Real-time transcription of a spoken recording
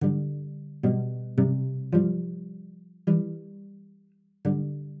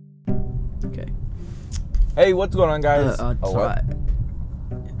Hey, what's going on, guys? What?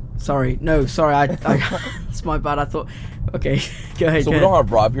 Sorry, it's my bad. I thought, okay, go ahead. So we don't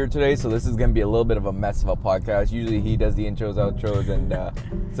have Rob here today, so this is gonna be a little bit of a mess of a podcast. Usually he does the intros, outros,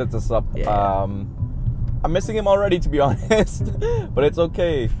 and sets us up. Yeah. I'm missing him already, to be honest, but it's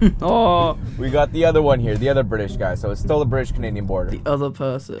okay. Oh, We got the other one here, the other British guy, so it's still the British-Canadian border. the other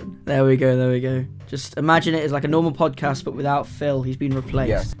person. There we go. Just imagine it as like a normal podcast, but without Phil. He's been replaced.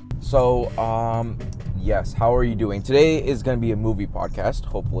 Yes. So, yes, how are you doing? Today is going to be a movie podcast,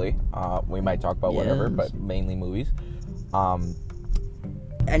 hopefully. We might talk about whatever, Yes. but mainly movies.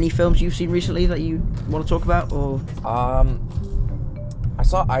 Any films you've seen recently that you want to talk about, or? I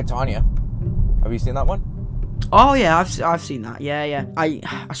saw I, Tonya. Have you seen that one? Oh yeah, I've seen that. Yeah. I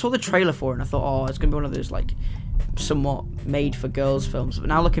saw the trailer for it and I thought, oh, it's gonna be one of those like somewhat made for girls films. But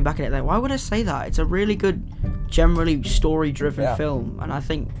now looking back at it, like, why would I say that? It's a really good, generally story driven film, and I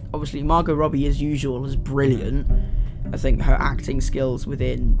think obviously Margot Robbie, as usual, is brilliant. I think her acting skills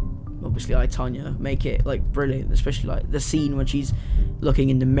within obviously I, Tonya make it like brilliant, especially like the scene when she's looking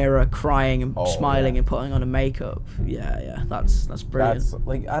in the mirror crying and smiling and putting on a makeup. Yeah, that's brilliant. That's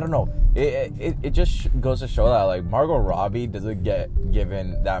like, I don't know, it just goes to show that like Margot Robbie doesn't get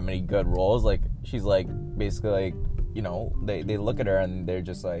given that many good roles. Like, she's like basically like, you know, they look at her and they're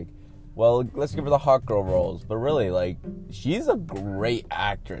just like, well, let's give her the hot girl roles, but really, like, she's a great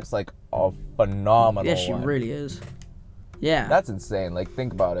actress, like a phenomenal Yeah, she one. really is. Yeah, That's insane. Like,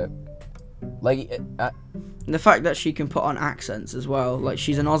 think about it. Like, and the fact that she can put on accents as well, like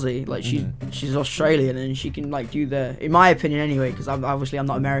she's an Aussie, like she's Australian, and she can like do in my opinion anyway, because I'm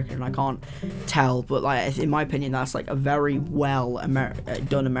not American and I can't tell, but like in my opinion that's like a very well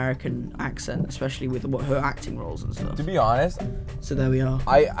done American accent, especially with her acting roles and stuff. to be honest, So there we are.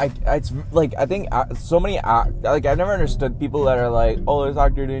 it's like, I think so many like, I've never understood people that are like, oh, this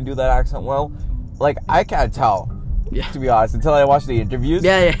actor didn't do that accent well. Like, I can't tell. Yeah. To be honest, until I watch the interviews.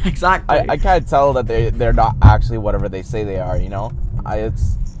 Yeah, exactly. I can't tell that they're not actually whatever they say they are, you know?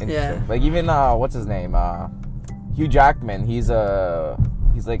 It's interesting. Yeah. Like, even, what's his name? Hugh Jackman, he's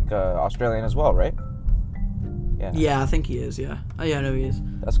like Australian as well, right? Yeah. Yeah, I think he is, yeah. Oh yeah, no, he is.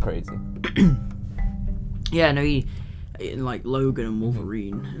 That's crazy. Yeah, no, he in like Logan and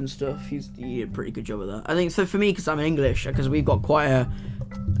Wolverine and stuff, he did a pretty good job of that. I think so for me, because I'm English, because we've got quite a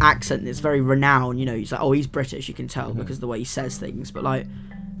accent that's very renowned, you know. He's like, oh, he's British, you can tell because of the way he says things. But like,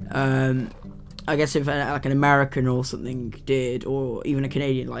 I guess if like an American or something did, or even a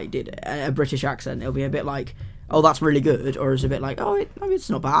Canadian like did a British accent, it'll be a bit like, oh, that's really good, or it's a bit like, oh, I mean,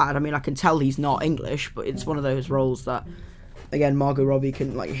 it's not bad. I mean, I can tell he's not English, but it's one of those roles that, again, Margot Robbie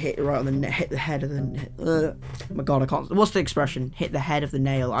can like hit right on hit the head of the. My God, I can't. What's the expression? Hit the head of the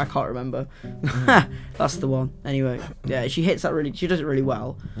nail. I can't remember. That's the one. Anyway, yeah, she hits that really. She does it really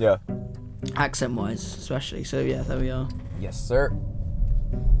well. Yeah. Accent wise, especially. So yeah, there we are. Yes, sir.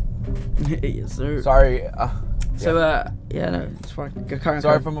 Yes, sir. Sorry. So yeah, no, it's fine. Go carry on.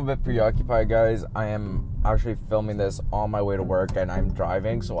 Sorry if I'm a bit preoccupied, guys. I am actually filming this on my way to work, and I'm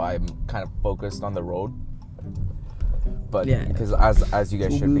driving, so I'm kind of focused on the road. But Yeah. because as you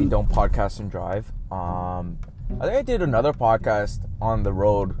guys should be, don't podcast and drive. I think I did another podcast on the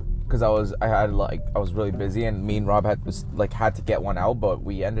road because I was really busy, and me and Rob had to get one out, but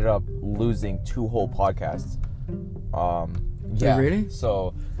we ended up losing 2 whole podcasts. Yeah. Really?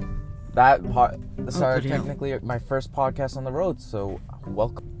 So that bloody hell. technically my first podcast on the road. So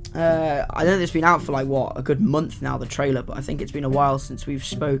welcome. I know it's been out for like a good month now, the trailer, but I think it's been a while since we've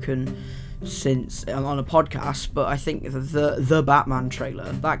spoken on a podcast. But I think the Batman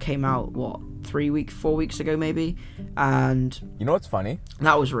trailer that came out 4 weeks ago maybe, and You know what's funny?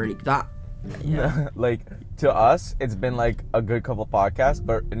 that was really that. Yeah. Like, to us, it's been like a good couple podcasts,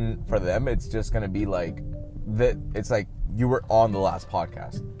 but for them, it's just gonna be like that. It's like you were on the last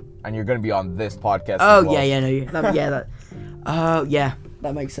podcast, and you're gonna be on this podcast. Oh as well. yeah,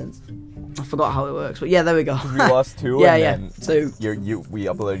 that makes sense. I forgot how it works, but yeah, there we go. We lost 2. Yeah, and yeah. Then So we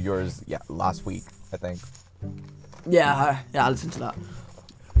uploaded yours last week, I think. I listened to that.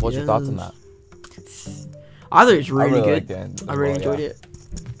 What's your thoughts on that? I thought it was really liked good. it as I really well, enjoyed it.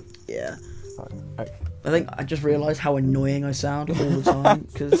 Yeah. I- I think I just realised how annoying I sound all the time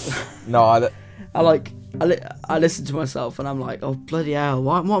because No, I listen to myself and I'm like, oh bloody hell,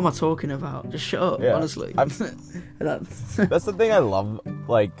 what am I talking about? Just shut up, Yeah. honestly. that's the thing I love,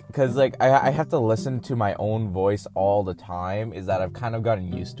 like, because like I have to listen to my own voice all the time. Is that I've kind of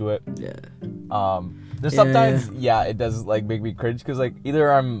gotten used to it. Yeah. There's sometimes it does like make me cringe because like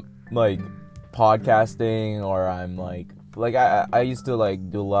either I'm like podcasting or I'm like I used to like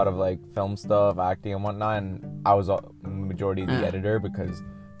do a lot of like film stuff, acting and whatnot, and I was majority the editor because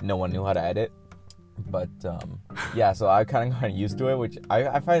no one knew how to edit. But yeah, so I kind of got used to it, which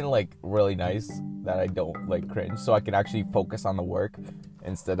I find like really nice that I don't like cringe, so I can actually focus on the work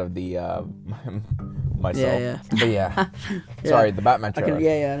instead of the myself. Yeah. But yeah, Yeah. sorry, the Batman trailer.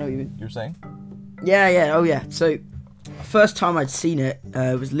 I know what you mean. You're saying? Yeah. Oh yeah. So first time I'd seen it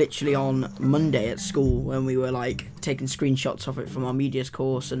was literally on Monday at school when we were like taking screenshots of it from our media's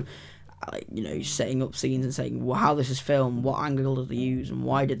course and setting up scenes and saying, well, how this is filmed, what angle did they use, and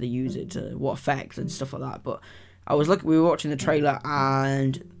why did they use it, what effects and stuff like that. But we were watching the trailer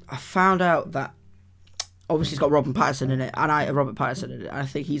and I found out that obviously it's got Robert Pattinson in it, and I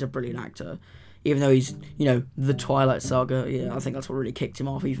think he's a brilliant actor, even though he's the Twilight Saga. Yeah, I think that's what really kicked him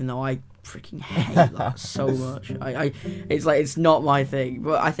off. Even though I freaking hate that so much, it's not my thing.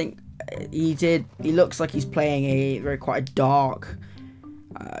 But I think he looks like he's playing quite a dark,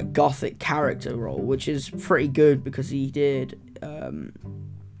 gothic character role, which is pretty good because he did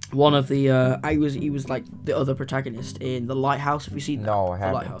one of the he was like the other protagonist in The Lighthouse. Have you seen that? No, I The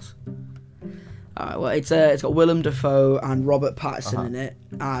haven't. Lighthouse. Well, it's got Willem Dafoe and Robert Pattinson in it,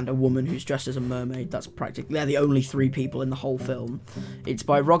 and a woman who's dressed as a mermaid. That's practically they're the only three people in the whole film. It's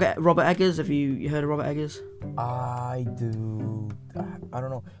by Robert Eggers. Have you heard of Robert Eggers? I do. I don't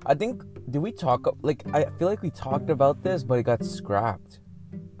know. I think did we talk I feel like we talked about this, but it got scrapped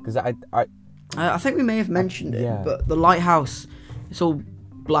because I think we may have mentioned it, Yeah. but The Lighthouse, it's all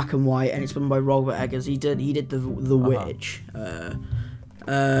black and white, and it's done by Robert Eggers. He did the Witch,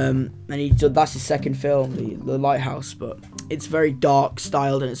 and that's his second film, the Lighthouse. But it's very dark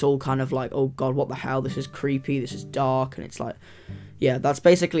styled, and it's all kind of like, oh god, what the hell? This is creepy. This is dark, and it's like, yeah, that's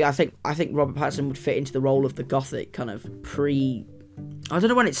basically. I think Robert Pattinson would fit into the role of the gothic kind of I don't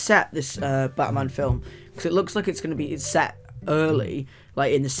know when it's set, this Batman film, because it looks like it's set early,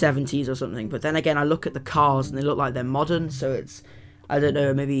 like in the 70s or something. But then again, I look at the cars and they look like they're modern, so it's, I don't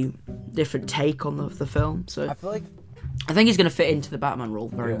know, maybe different take on the film. So I feel like I think he's going to fit into the Batman role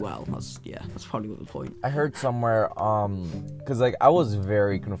very Yeah. well. That's probably what the point. I heard somewhere, because like I was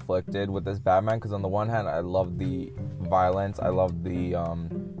very conflicted with this Batman, because on the one hand I love the violence, I love the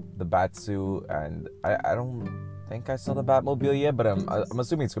bat suit, and I don't think I saw the Batmobile yet, but I'm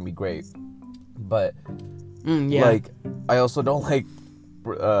assuming it's gonna be great. But Yeah. like I also don't like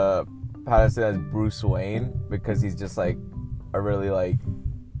Pattinson as Bruce Wayne, because he's just like a really like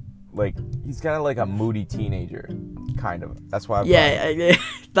he's kind of like a moody teenager, kind of. That's why.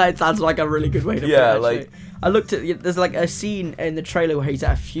 That's like a really good way to put it. Yeah, Actually. like- I looked at, there's like a scene in the trailer where he's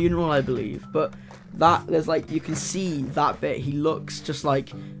at a funeral, I believe, but there's like, you can see that bit. He looks just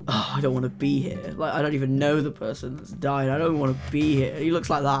like, oh, I don't want to be here. Like, I don't even know the person that's died. I don't want to be here. He looks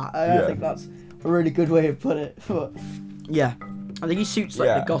like that. I think that's a really good way to put it. But yeah, I think he suits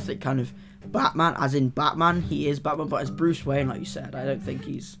like the gothic kind of Batman, as in Batman. He is Batman, but as Bruce Wayne, like you said, I don't think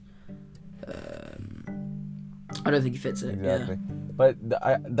he's. I don't think he fits it. Exactly. Yeah. But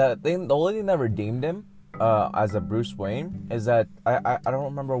the only thing that redeemed him as a Bruce Wayne is that I don't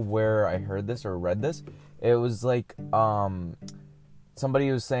remember where I heard this or read this. It was like somebody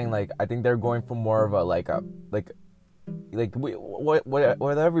was saying like, I think they're going for more of a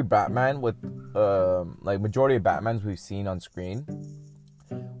with every Batman, with like majority of Batmans we've seen on screen,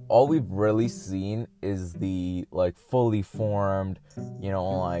 all we've really seen is the like fully formed,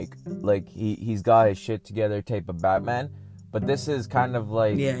 like he's got his shit together type of Batman. But this is kind of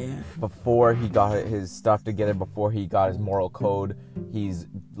like before he got his stuff together, before he got his moral code. He's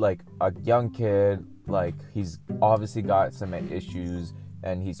like a young kid, like he's obviously got some issues,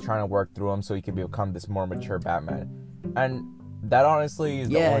 and he's trying to work through them so he can become this more mature Batman. And that honestly is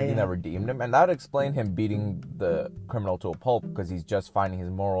the only thing that redeemed him, and that would explain him beating the criminal to a pulp, because he's just finding his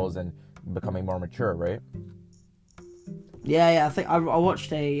morals and becoming more mature, right? Yeah. I think I watched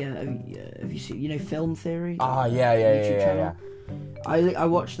have you seen Film Theory? Yeah. I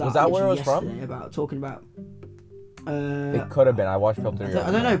watched that. Was that where it was yesterday from? About talking about. It could have been. I watched Film Theory. I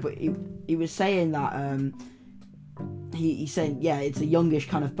don't know, but he was saying that he's saying it's a youngish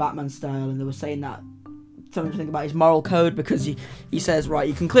kind of Batman style, and they were saying that something about his moral code, because he says, right,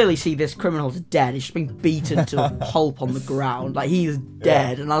 you can clearly see this criminal's dead. He's just been beaten to a pulp on the ground, like he's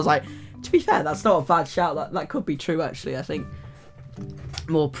dead. And I was like, to be fair, that's not a bad shout. That could be true, actually. I think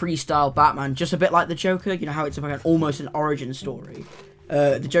more pre-style Batman, just a bit like the Joker. You know how it's like almost an origin story.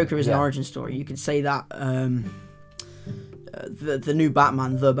 The Joker is an origin story. You could say that the new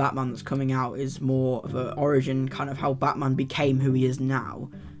Batman, the Batman that's coming out, is more of an origin, kind of how Batman became who he is now,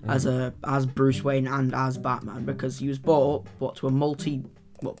 as Bruce Wayne and as Batman, because he was brought up to a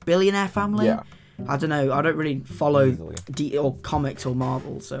billionaire family. Yeah. I don't know. I don't really follow Easily. comics or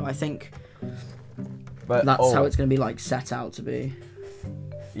Marvel, so I think But that's how it's going to be like set out to be.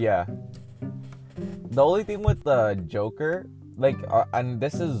 Yeah. the only thing with the Joker, like, and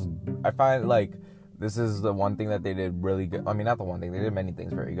this is, I find, like, this is the one thing that they did really good. I mean, not the one thing, they did many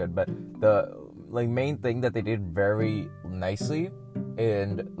things very good, but the, like, main thing that they did very nicely,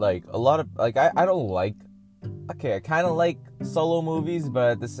 and, like, a lot of, like, I don't like, okay, I kind of like solo movies,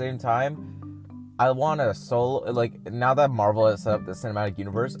 but at the same time, I want a solo, like, now that Marvel has set up the cinematic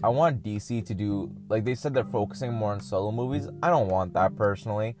universe, I want DC to do, like, they said they're focusing more on solo movies. I don't want that,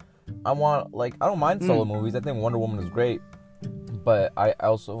 personally. I want, like, I don't mind solo movies. I think Wonder Woman is great, but I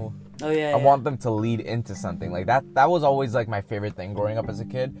also, I want them to lead into something. Like, that was always, like, my favorite thing growing up as a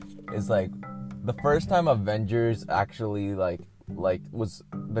kid, is, like, the first time Avengers actually, like was,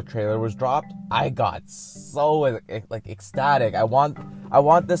 the trailer was dropped, I got so, like, ecstatic. I want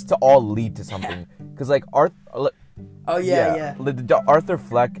this to all lead to something, because, like, Arthur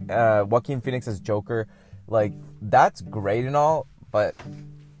Fleck, Joaquin Phoenix as Joker, like, that's great and all, but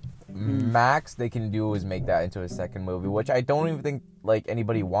max they can do is make that into a second movie, which I don't even think, like,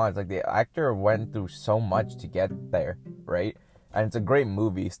 anybody wants. Like, the actor went through so much to get there, right? And it's a great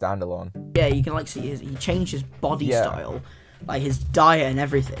movie, standalone. Yeah, you can, like, see he changed his body style, like his diet and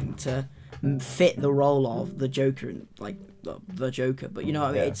everything, to fit the role of the Joker, and, like, the Joker. But you know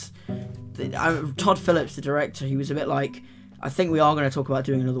what I mean? It's Todd Phillips, the director. He was a bit like, I think we are going to talk about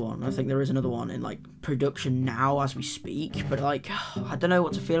doing another one. I think there is another one in, like, production now as we speak. But, like, I don't know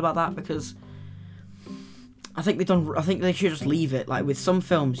what to feel about that, because I think they should just leave it. Like, with some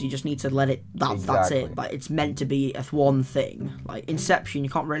films, you just need to let it. That's it. Like, it's meant to be a one thing. Like Inception, you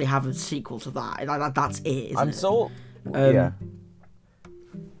can't really have a sequel to that. Like, that's it. I'm it? so Yeah,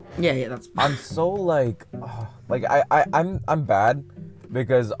 that's. I'm so, like, I'm bad,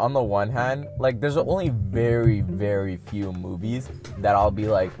 because on the one hand, like, there's only very, very few movies that I'll be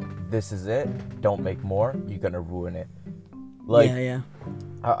like, this is it, don't make more, you're gonna ruin it. Like,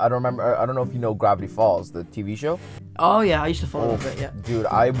 I don't remember. I don't know if you know Gravity Falls, the TV show. Oh yeah, I used to follow it. Yeah, dude,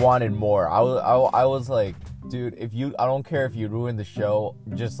 I wanted more. I was like, dude, I don't care if you ruin the show,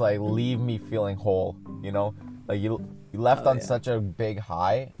 just, like, leave me feeling whole. You know, like, you left on such a big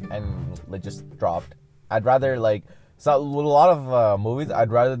high and it just dropped. I'd rather, like, so with a lot of movies,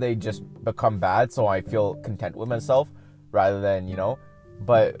 I'd rather they just become bad so I feel content with myself, rather than, you know.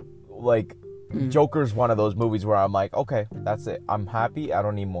 But, like, Joker's one of those movies where I'm like, okay, that's it. I'm happy. I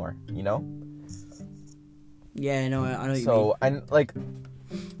don't need more, you know? Yeah, no, I know what you mean. So, and, like,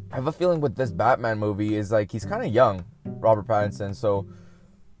 I have a feeling with this Batman movie is, like, he's kind of young, Robert Pattinson, so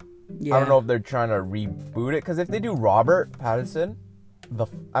I don't know if they're trying to reboot it, because if they do Robert Pattinson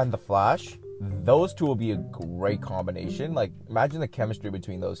and The Flash, those two will be a great combination. Like, imagine the chemistry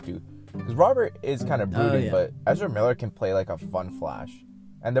between those two. Because Robert is kind of brooding, but Ezra Miller can play, like, a fun Flash.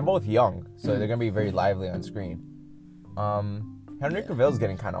 And they're both young, so they're going to be very lively on screen. Henry Cavill's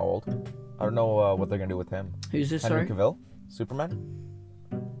getting kind of old. I don't know what they're going to do with him. Who's this, Henry Cavill? Superman?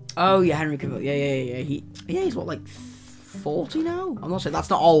 Oh, yeah, Henry Cavill. Yeah. He's what, like, 40 now? I'm not saying that's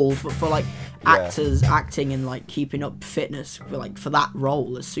not old, but for, like, actors acting and, like, keeping up fitness for that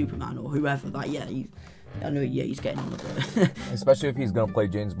role as Superman or whoever, that, he's getting on a bit. Especially if he's going to play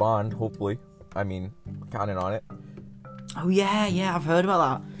James Bond, hopefully. I mean, counting on it. Oh, yeah, I've heard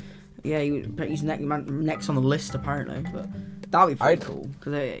about that. Yeah, he's next on the list, apparently, but that'd be pretty cool,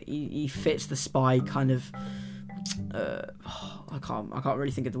 because he fits the spy kind of, I can't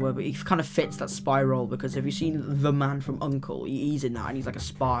really think of the word, but he kind of fits that spy role, because have you seen The Man from U.N.C.L.E.? He's in that, and he's like a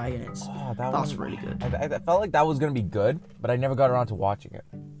spy, and that's really good. I felt like that was going to be good, but I never got around to watching it.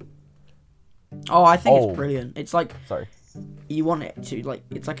 Oh, I think it's brilliant. It's like... Sorry. You want it to, like,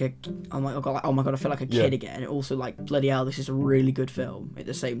 it's like oh my god, I feel like a kid again. And also, like, bloody hell, this is a really good film at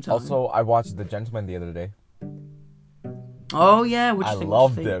the same time. Also, I watched The Gentleman the other day. Oh yeah, I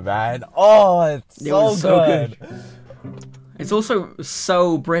loved it, man. Oh, it's so good. It's also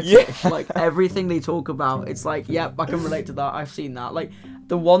so British. Like, everything they talk about, it's like, yep, I can relate to that. I've seen that. Like,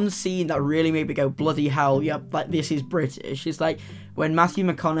 the one scene that really made me go, bloody hell, yep, like, this is British. It's like when Matthew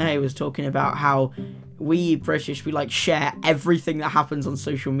McConaughey was talking about how we British, we, like, share everything that happens on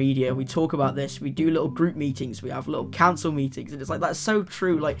social media. We talk about this. We do little group meetings. We have little council meetings. And it's like, that's so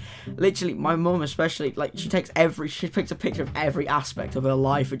true. Like, literally, my mum especially, like, she picks a picture of every aspect of her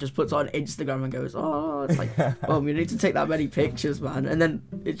life and just puts it on Instagram and goes, oh, it's like, Mum, you need to take that many pictures, man. And then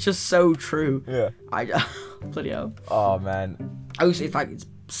it's just so true. Yeah. Bloody hell. Oh, man. Also, in fact, it's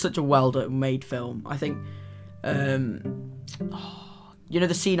such a well-made film. I think, you know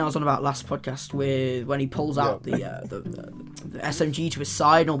the scene I was on about last podcast with when he pulls out the SMG to his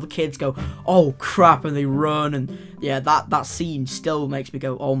side and all the kids go, oh crap, and they run, and that scene still makes me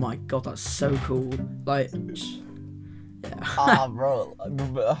go, oh my god, that's so cool. Like, Ah, bro,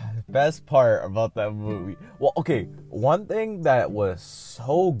 the best part about that movie. Well, okay, one thing that was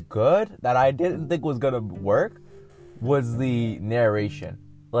so good that I didn't think was gonna work was the narration,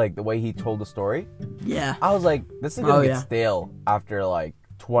 like the way he told the story. Yeah. I was like, this is gonna get yeah. stale after like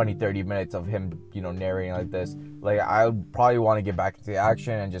 20-30 minutes of him, narrating like this. Like, I would probably want to get back into the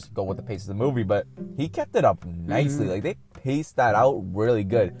action and just go with the pace of the movie, but he kept it up nicely. Like, they paced that out really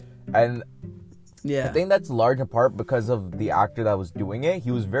good. And Yeah. I think that's large in part because of the actor that was doing it. He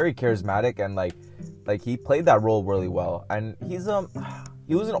was very charismatic and like he played that role really well. And he was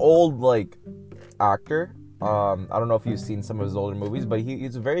an old like actor. I don't know if you've seen some of his older movies, but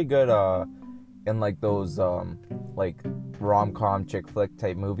he's very good in like those like rom-com chick flick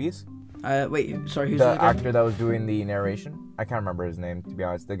type movies. Wait, sorry, who's The the guy? actor that was doing the narration, I can't remember his name, to be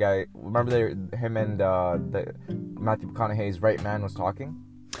honest. The guy, remember him and the Matthew McConaughey's right man was talking.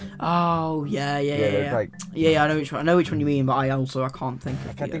 Oh, yeah. they're like, Yeah, I know which one. I know which one you mean, but I can't think of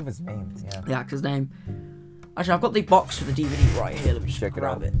I can't think of his name. Yeah. the actor's name. Actually, I've got the box for the DVD right here. Let me just Check it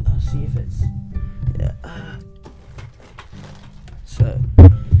grab out. it. Let's see if it's. Yeah. So,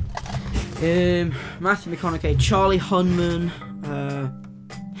 Matthew McConaughey, Charlie Hunnam,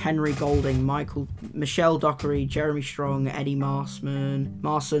 Henry Golding, Michelle Dockery, Jeremy Strong, Eddie Marson,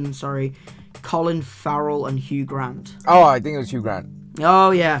 Colin Farrell, and Hugh Grant. Oh, I think it was Hugh Grant.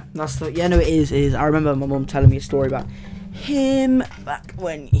 Oh yeah, it is. I remember my mum telling me a story about him back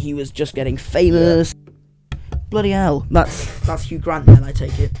when he was just getting famous. Bloody hell, that's Hugh Grant then, I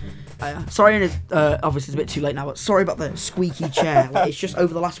take it. Sorry, obviously it's a bit too late now, but sorry about the squeaky chair. Like, it's just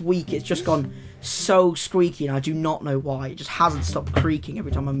over the last week, it's just gone so squeaky, and I do not know why. It just hasn't stopped creaking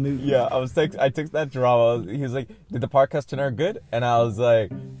every time I move. Yeah, I texted that drama. He was like, "Did the podcast turn out good?" And I was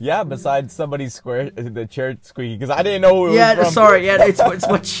like, "Yeah." Besides somebody's the chair squeaky, because I didn't know who it was from. Sorry, it's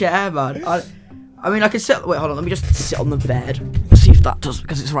my chair, man. I mean, I can sit. Wait, hold on. Let me just sit on the bed. See if that does,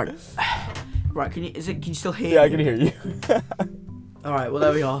 because it's right. Right, can you still hear me? Yeah, I can hear you. Alright, well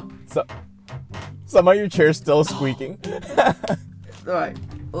there we are. So, somehow your chair's still squeaking. Alright,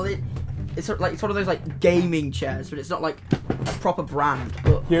 well it's one of those like gaming chairs, but it's not like a proper brand.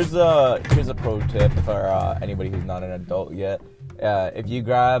 But Here's a pro tip for anybody who's not an adult yet. If you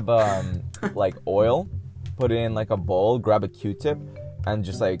grab like oil, put it in like a bowl, grab a Q-tip, and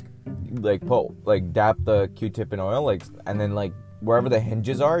just like dap the Q-tip in oil, and then like wherever the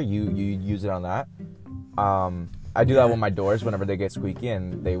hinges are, you use it on that. I do that with my doors whenever they get squeaky,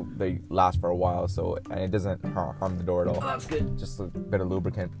 and they last for a while, and it doesn't harm the door at all. oh, that's good. Just a bit of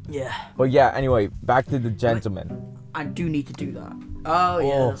lubricant. Yeah, But yeah, anyway, back to The Gentleman. I do need to do that. Oh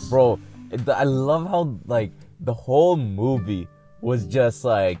yes, Bro, I love how like the whole movie was just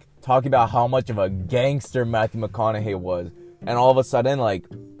like talking about how much of a gangster Matthew McConaughey was, and all of a sudden like,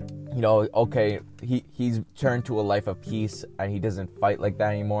 okay, he's turned to a life of peace and he doesn't fight like that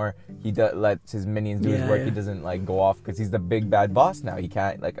anymore. He lets his minions do his work. Yeah. He doesn't like go off because he's the big bad boss now. He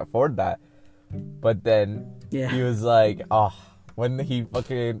can't like afford that. But then he was like, when he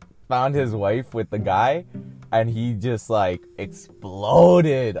fucking found his wife with the guy, and he just like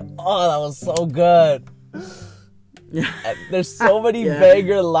exploded. Oh, that was so good. Yeah. There's so many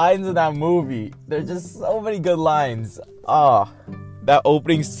banger lines in that movie. There's just so many good lines. That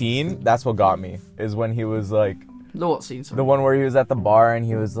opening scene, that's what got me. Is when he was like, The what scene? Sorry? the one where he was at the bar and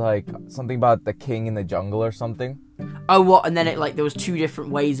he was like something about the king in the jungle or something. Oh, what? And then it there was two different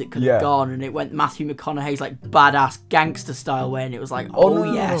ways it could have gone, and it went Matthew McConaughey's like badass gangster style way, and it was like, No.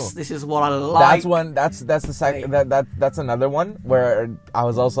 this is what I like. That's the second. That's another one where I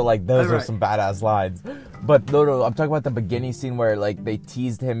was also like, those are some badass lines. But no, I'm talking about the beginning scene where like they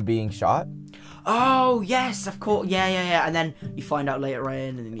teased him being shot. Oh yes, of course, yeah, and then you find out later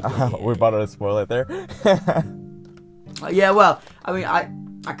in, and then We're about to spoil it there. yeah. Well, I mean,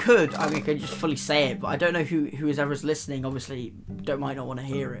 I could just fully say it, but I don't know who is ever listening. Obviously, might not want to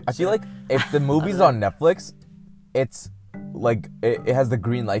hear it. I feel like if the movie's on Netflix, it's like it has the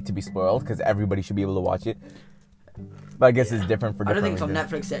green light to be spoiled because everybody should be able to watch it. But I guess it's different for different I don't think it's on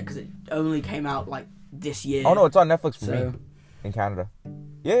reasons. Netflix yet because it only came out like this year. Oh no, it's on Netflix for So- me in Canada.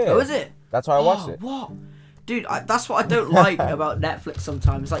 Yeah. Oh, is it? That's why I watched it. What? Dude, that's what I don't like about Netflix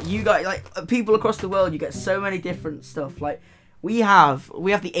sometimes. Like, you guys, like, people across the world, you get so many different stuff. Like, we have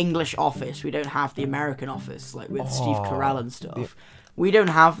the English Office. We don't have the American Office, like, with Steve Carell and stuff. Yeah. We don't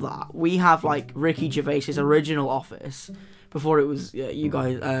have that. We have, like, Ricky Gervais's original Office before it was you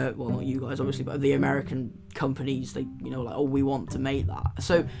guys, well, not you guys, obviously, but the American companies, they, like, oh, we want to make that.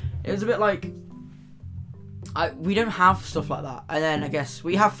 So, it was a bit like... we don't have stuff like that, and then I guess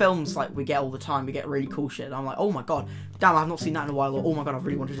we have films like we get all the time. We get really cool shit, and I'm like, oh my god, damn, I've not seen that in a while. Or, oh my god, I've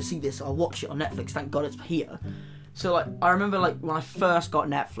really wanted to see this. I'll watch it on Netflix. Thank God it's here. So like I remember like when I first got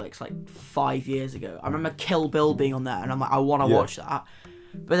Netflix like 5 years ago, I remember Kill Bill being on there, and I'm like, I want to watch that.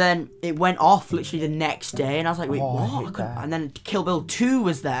 But then it went off literally the next day, and I was like, wait, what? And then Kill Bill 2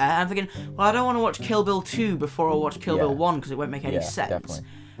 was there, and I'm thinking, well, I don't want to watch Kill Bill 2 before I watch Kill Bill 1 because it won't make any sense. Definitely.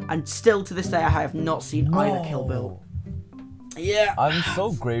 And still to this day, I have not seen either Kill Bill. Yeah. I'm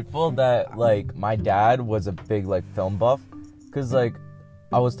so grateful that like my dad was a big like film buff, because like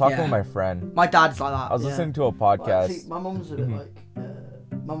I was talking with my friend. My dad's like that. I was listening to a podcast. See, my mum's a bit like.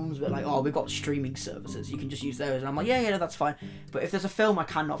 My mum's a bit like, oh, we've got streaming services, you can just use those. And I'm like, yeah, no, that's fine. But if there's a film I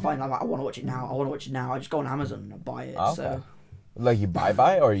cannot find, I'm like, I want to watch it now. I just go on Amazon and buy it. Okay. So, like you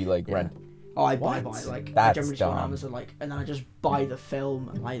buy or you like rent? Oh, I buy. Like I generally just go on Amazon, like, and then I just buy the film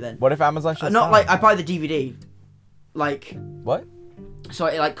and like then. What if Amazon shuts not down? Like I buy the DVD, like. What? So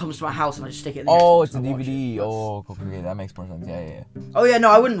it like comes to my house and I just stick it in the Xbox it's a DVD. Oh, okay, that makes more sense. Yeah. Oh yeah, no,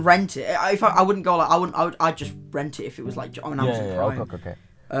 I wouldn't rent it. If I wouldn't go like I'd just rent it if it was like on Amazon Prime. Okay.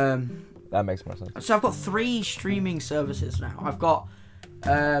 That makes more sense. So I've got 3 streaming services now. I've got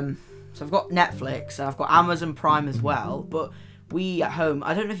I've got Netflix and I've got Amazon Prime as well. But we at home,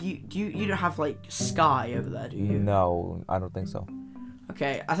 I don't know if you don't have like Sky over there, do you? No, I don't think so.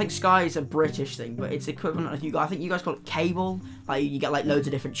 Okay, I think Sky is a British thing, but it's equivalent of I think you guys call it cable. Like you get like loads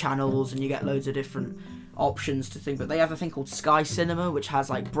of different channels and you get loads of different options to think. But they have a thing called Sky Cinema, which has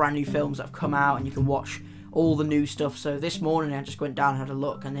like brand new films that have come out and you can watch all the new stuff. So this morning I just went down and had a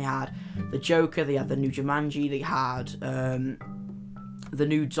look, and they had the Joker, they had the new Jumanji, they had the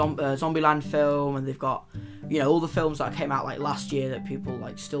new Zombieland film, and they've got all the films that came out like last year that people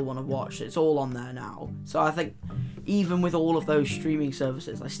like still want to watch. It's all on there now. So I think even with all of those streaming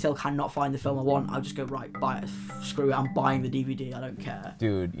services, I still cannot find the film I want. I'll just go right, buy it. Screw it, I'm buying the DVD. I don't care.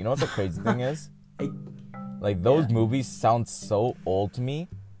 Dude, you know what the crazy thing is? Like those movies sound so old to me,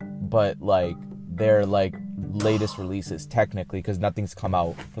 but like they're like latest releases technically because nothing's come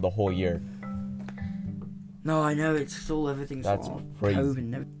out for the whole year. No, I know, everything's That's crazy.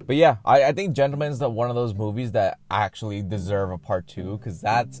 COVID. But yeah, I think Gentleman's one of those movies that actually deserve a part 2 because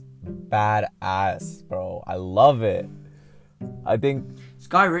that's badass, bro. I love it. I think it's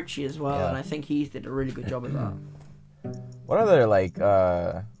Guy Ritchie as well, and I think he did a really good job of that. What other like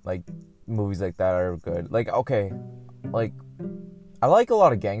movies like that are good? Like okay, like I like a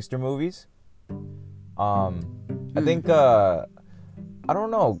lot of gangster movies. I think I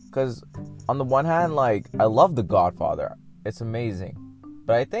don't know, because on the one hand, like I love The Godfather, it's amazing,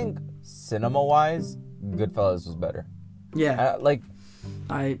 but I think cinema-wise, Goodfellas was better. Yeah,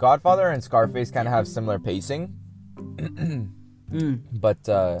 Godfather and Scarface kind of have similar pacing, but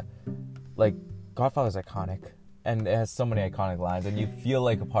like Godfather's iconic, and it has so many iconic lines, and you feel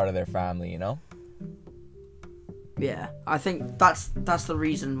like a part of their family, you know? Yeah, I think that's the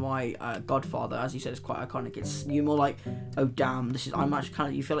reason why Godfather, as you said, is quite iconic. It's you're more like, oh damn, I'm actually kind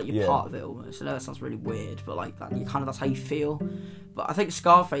of, you feel like you're part of it almost. I know that sounds really weird, but like that, that's how you feel. But I think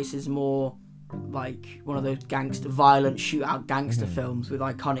Scarface is more like one of those violent shootout gangster films with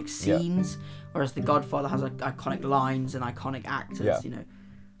iconic scenes, whereas The Godfather has like iconic lines and iconic actors. Yeah. You know,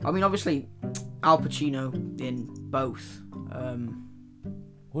 I mean, obviously, Al Pacino in both.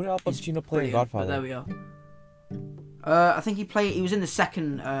 Who did Al Pacino play in Godfather? But there we are. I think he was in the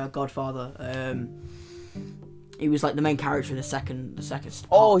second Godfather. He was like the main character in the second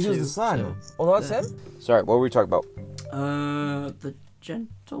Oh, part he was 2, the son. So, That's him? Sorry, what were we talking about? The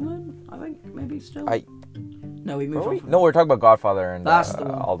Gentleman, I think, maybe still. No, we moved on. No, we were talking about Godfather and That's the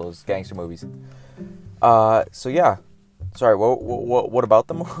one. all those gangster movies. So yeah. Sorry, what about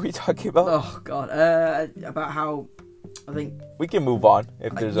them were we talking about? Oh god, about how I think we can move on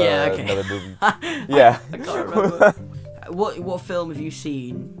if there's another movie. Yeah, I can't remember. What film have you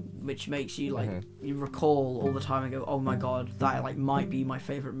seen which makes you like you recall all the time and go, oh my god, that like might be my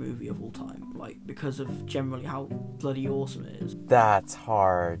favorite movie of all time, like because of generally how bloody awesome it is? That's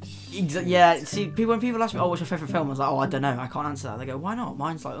hard. Yeah, see, when people ask me, oh, what's your favorite film? I was like, oh, I don't know, I can't answer that. They go, why not?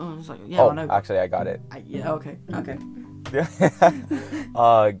 Mine's like, oh, it's like, yeah, I know. Actually, I got it. Yeah, okay.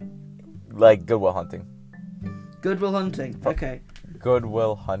 Like Good Will Hunting. Good Will Hunting. Okay. Good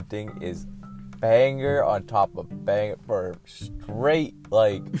Will Hunting is banger on top of banger for straight,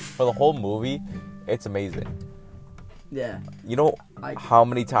 like for the whole movie. It's amazing. Yeah. You know how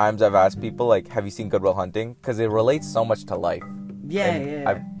many times I've asked people like, have you seen Good Will Hunting? Because it relates so much to life. Yeah.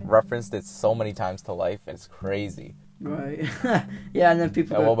 I've referenced it so many times to life. It's crazy. Right. Yeah, and then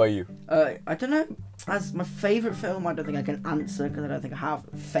people And go, what about you? I don't know. As my favourite film, I don't think I can answer because I don't think I have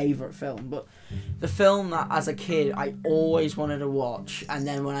a favourite film. But the film that, as a kid, I always wanted to watch, and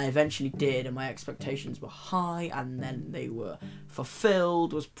then when I eventually did, and my expectations were high, and then they were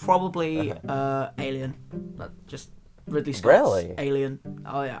fulfilled, was probably Alien. Just Ridley Scott's Really? Alien.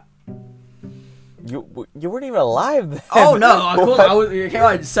 Oh yeah. You weren't even alive then. Oh no! Of course, What? it came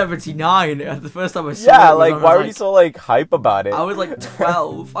out in '79. The first time I saw it. Yeah, was like when I why was, were you so like hype about it? I was like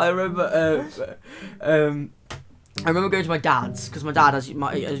 12. I remember. I remember going to my dad's because my dad, I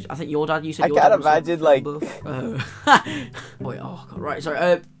think your dad. You said I your can't dad was a imagine, film like- buff. Wait, oh god, right,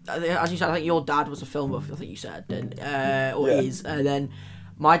 sorry. As you said, I think your dad was a film buff. I think you said, or Yeah. is, and then.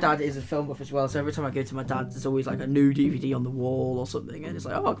 My dad is a film buff as well, so every time I go to my dad's, there's always like a new DVD on the wall or something, and it's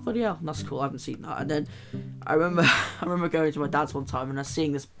like, oh bloody hell, that's cool. I haven't seen that. And then I remember going to my dad's one time and I was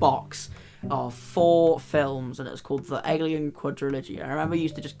seeing this box of 4 films, and it was called the Alien Quadrilogy. And I remember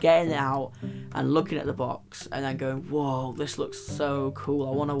used to just getting it out and looking at the box and then going, whoa, this looks so cool.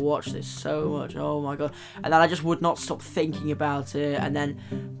 I want to watch this so much. Oh my god! And then I just would not stop thinking about it. And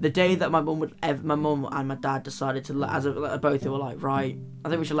then the day that my mum and my dad decided to, both were like, right, I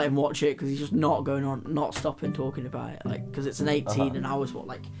think we should let him watch it because he's just not going on, not stopping talking about it. Like, because it's an 18 and I was what,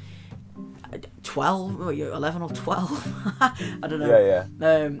 like 12, 11 or 12. I don't know. Yeah.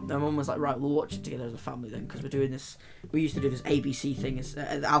 My mum was like, right, we'll watch it together as a family then, because we're doing this. We used to do this ABC thing as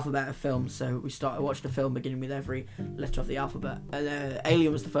the alphabet of films, so we started watching a film beginning with every letter of the alphabet. And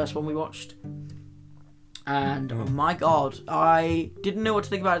Alien was the first one we watched. And oh my god, I didn't know what to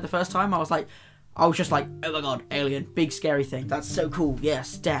think about it the first time. I was just like, oh my god, Alien, big scary thing. That's so cool.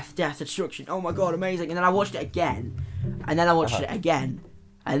 Yes, death, destruction. Oh my god, amazing. And then I watched it again, and then I watched it again.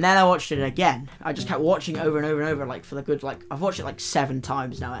 And then I watched it again. I just kept watching it over and over and over, like for the good, like I've watched it like 7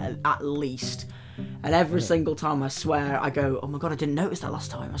 times now at least. And every single time I swear I go, oh my god, I didn't notice that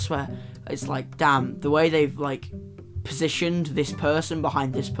last time. I swear. It's like, damn, the way they've like positioned this person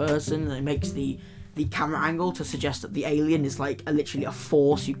behind this person, and it makes the camera angle to suggest that the alien is like literally a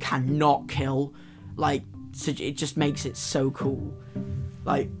force you cannot kill. Like, so it just makes it so cool.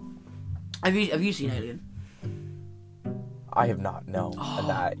 Like, have you seen Alien? I have not. No. Oh,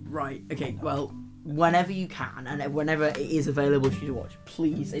 That. right. Okay. Well, whenever you can, and whenever it is available for you to watch,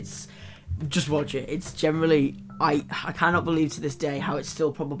 please, just watch it. It's generally, I cannot believe to this day how it's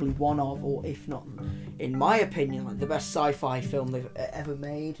still probably one of, or if not, in my opinion, like the best sci-fi film they've ever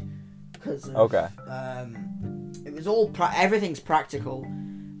made. Because it was all everything's practical,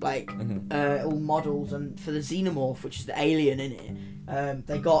 like all models, and for the xenomorph, which is the alien in it.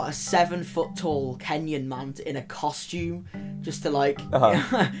 They got a 7-foot tall Kenyan man in a costume just to like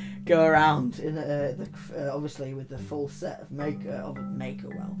go around in obviously with the full set of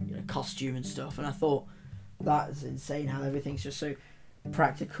costume and stuff. And I thought that's insane how everything's just so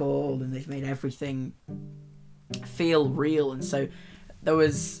practical and they've made everything feel real. And so there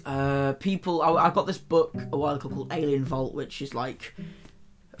was people. I got this book a while ago called Alien Vault, which is like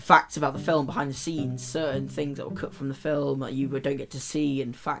facts about the film behind the scenes, certain things that were cut from the film that you don't get to see,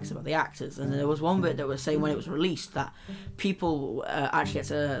 and facts about the actors. And there was one bit that was saying when it was released that people actually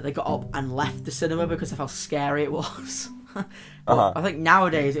they got up and left the cinema because of how scary it was. I think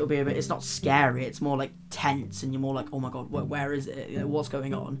nowadays it'll be a bit, it's not scary, it's more like tense, and you're more like, oh my god, where is it, what's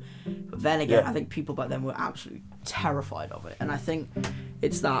going on? But then again, I think people back then were absolutely terrified of it, and I think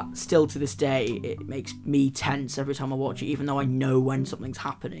it's that still to this day it makes me tense every time I watch it, even though I know when something's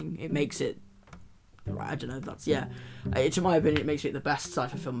happening. It makes it, I don't know, that's, to my opinion, it makes it the best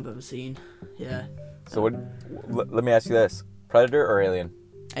sci-fi film I've ever seen. So let me ask you this: Predator or Alien?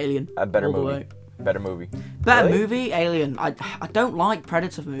 Alien. A better all the movie. way. Better movie. Better Really? movie, Alien. I don't like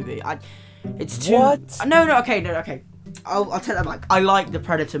Predator movie. It's too. What? No, okay. I'll take that back. I like the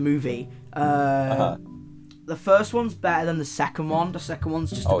Predator movie. The first one's better than the second one. The second one's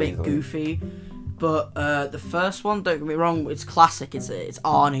just a bit easily. goofy, but the first one, don't get me wrong, it's classic. It's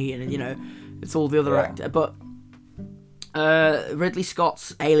Arnie, and it's all the other actors. But Ridley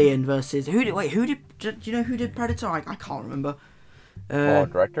Scott's Alien versus do you know who did Predator? I can't remember.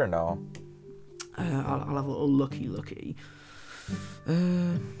 Director? No. I'll have a little looky.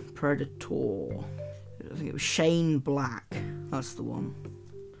 Predator. I think it was Shane Black. That's the one.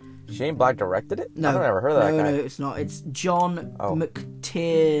 Shane Black directed it? No, I've never heard of that guy. No, it's not. It's John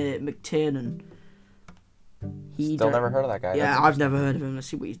McTiernan. Still never heard of that guy. Yeah, I've never heard of him. Let's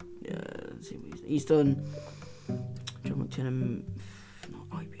see what he's done. John McTiernan. Not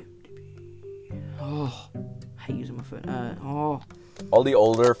IMDb. Oh, I hate using my phone. All the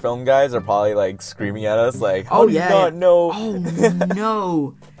older film guys are probably like screaming at us like, how do you not know? Oh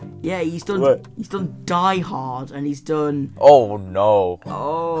no. Yeah, he's done. What? He's done Die Hard, and he's done. Oh no.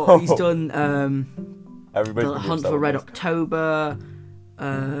 Oh, he's done. Everybody's The been Hunt doing for Red stuff October. with this.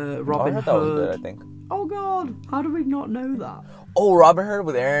 I Robin heard Hood. that was good, I think. Oh God, how do we not know that? Oh, Robin Hood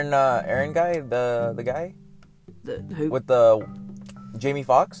with Aaron guy, the guy Who? with the Jamie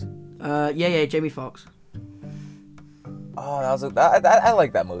Foxx. Yeah, Jamie Foxx. Oh, I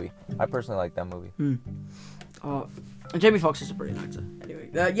like that movie. I personally like that movie. Oh, and Jamie Foxx is a brilliant actor. Anyway,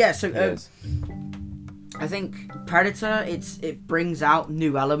 yeah. So He is. I think Predator, it brings out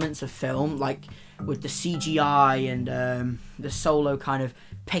new elements of film, like with the CGI and the Solo kind of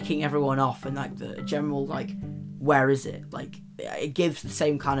picking everyone off, and like the general like, where is it? Like it gives the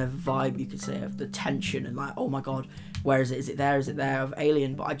same kind of vibe, you could say, of the tension and like, oh my God, where is it? Is it there? Is it there? Of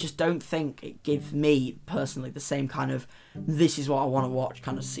Alien, but I just don't think it gives me personally the same kind of this is what I want to watch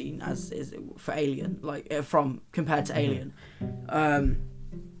kind of scene as is for Alien, like from compared to Alien. I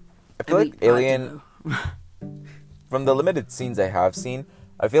feel like Alien, from the limited scenes I have seen,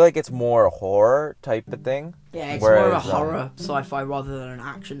 I feel like it's more a horror type of thing. Yeah, it's more of a horror sci-fi rather than an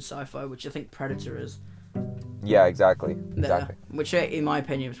action sci-fi, which I think Predator is. Yeah, exactly. Exactly. Yeah, which, in my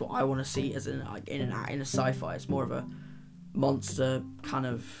opinion, is what I want to see as in a sci-fi. It's more of a monster kind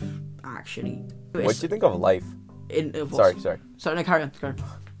of action-y. What do you think of Life? Sorry. No, carry on.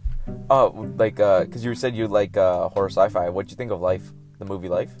 Oh, like, because you said you like horror sci-fi. What do you think of Life? The movie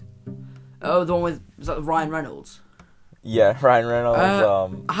Life? Oh, the one with was that Ryan Reynolds? Yeah, Ryan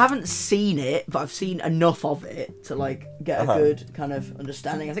Reynolds. I haven't seen it, but I've seen enough of it to like get a good kind of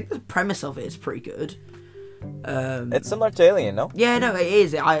understanding. I think the premise of it is pretty good. It's similar to Alien, no? Yeah, no, it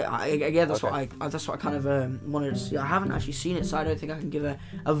is. That's Okay. what I kind of wanted to see. I haven't actually seen it, so I don't think I can give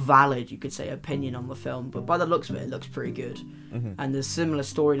a valid, you could say, opinion on the film. But by the looks of it, it looks pretty good. And there's similar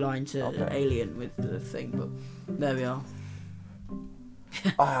storyline to Alien with the thing. But there we are.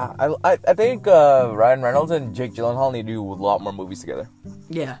 I think Ryan Reynolds and Jake Gyllenhaal need to do a lot more movies together.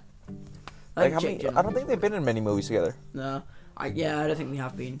 Yeah. Like, I don't think they've been in many movies together. No. I don't think we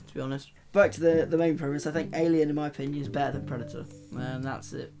have been, to be honest. Back to the main premise, I think Alien, in my opinion, is better than Predator. And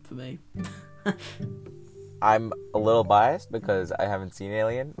that's it for me. I'm a little biased because I haven't seen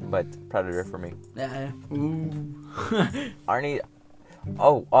Alien, but Predator for me. Yeah. Arnie,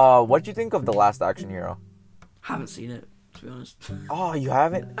 what do you think of The Last Action Hero? Haven't seen it, to be honest. Oh, you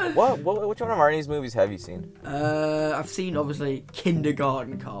haven't? Which one of Arnie's movies have you seen? I've seen, obviously,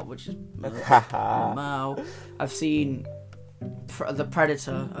 Kindergarten Cop, which is... Wow. I've seen The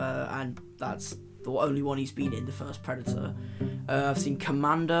Predator, and that's the only one he's been in, the first Predator. I've seen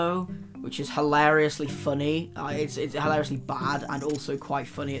Commando, which is hilariously funny. It's hilariously bad and also quite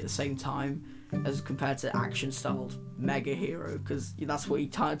funny at the same time, as compared to action-styled mega hero, because that's what he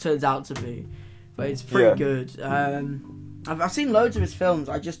turns out to be. But it's pretty good. I've seen loads of his films.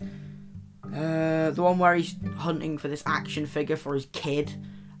 I just the one where he's hunting for this action figure for his kid,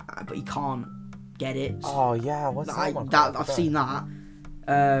 but he can't get it. Oh yeah, what's that one? I've seen that.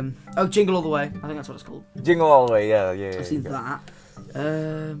 Jingle All the Way. I think that's what it's called. Jingle All the Way. Yeah. I've seen that.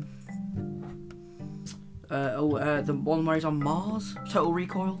 The one where he's on Mars. Total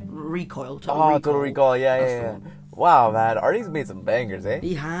Recoil. Total Recall. Yeah. Wow, man, Artie's made some bangers, eh?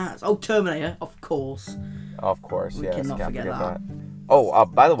 He has. Oh, Terminator, of course. Of course, We yes. cannot Can't forget forget that. Oh,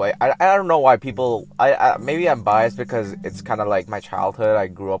 by the way, I don't know why people... I maybe I'm biased because it's kind of like my childhood. I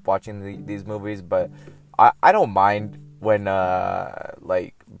grew up watching these movies, but I don't mind when,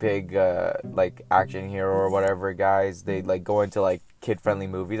 like, big, like, action hero or whatever guys, they, like, go into, like, kid-friendly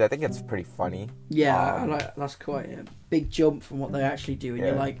movies. I think it's pretty funny. Yeah, that's quite a big jump from what they actually do. And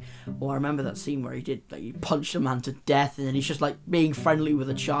you're like, I remember that scene where he punched a man to death, and then he's just, like, being friendly with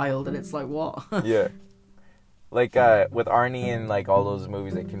a child, and it's like, what? Yeah. Like, with Arnie and, like, all those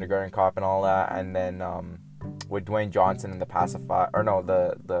movies, like Kindergarten Cop and all that, and then, with Dwayne Johnson and the Pacifier, or no,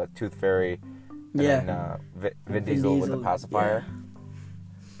 the Tooth Fairy, and then, Vin Diesel with the Pacifier. Yeah.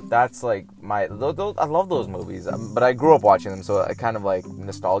 That's, like, I love those movies, but I grew up watching them, so I kind of, like,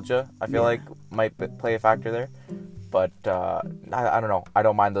 nostalgia, I feel like, might play a factor there. But, I don't know, I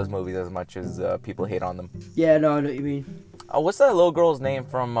don't mind those movies as much as people hate on them. Yeah, no, I know what you mean. What's that little girl's name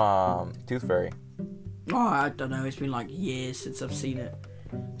from Tooth Fairy? Oh, I don't know. It's been like years since I've seen it,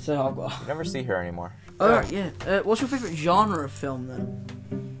 so I've got. You never see her anymore. Oh yeah. What's your favorite genre of film then?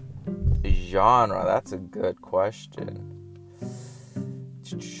 Genre? That's a good question.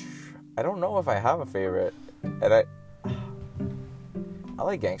 I don't know if I have a favorite, and I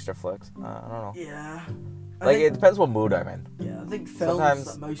like gangster flicks. I don't know. Yeah. It depends what mood I'm in. Yeah, I think films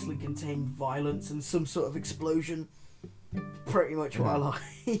that mostly contain violence and some sort of explosion. Pretty much what I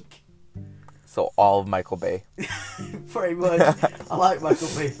like. So all of Michael Bay. Pretty much. I like Michael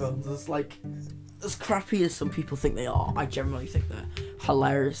Bay films. It's like, as crappy as some people think they are, I generally think they're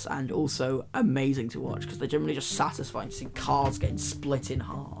hilarious and also amazing to watch because they're generally just satisfying to see cars getting split in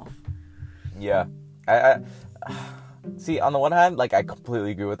half. Yeah. I see, on the one hand, like, I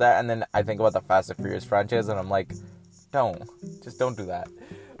completely agree with that, and then I think about the Fast and Furious franchise, and I'm like, just don't do that.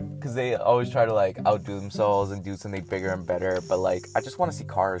 Because they always try to, like, outdo themselves and do something bigger and better, but, like, I just want to see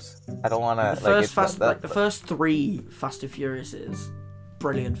cars. I don't want to, the first 3 Fast and Furiouses,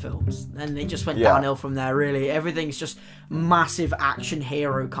 brilliant films. And they just went downhill from there, really. Everything's just massive action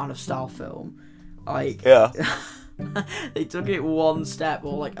hero kind of style film. Like, yeah. They took it one step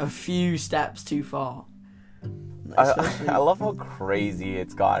or, like, a few steps too far. I love how crazy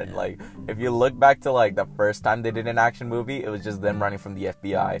it's gotten. Yeah. Like, if you look back to, like, the first time they did an action movie, it was just them running from the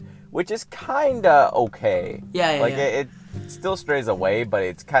FBI, which is kind of okay. It still strays away, but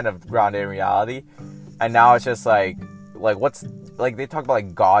it's kind of grounded in reality. And now it's just, like what's, like, they talk about,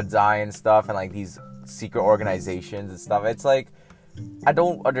 like, God's Eye and stuff and, like, these secret organizations and stuff. It's, like, I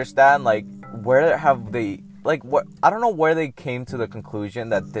don't understand, like, where have they, like, what, I don't know where they came to the conclusion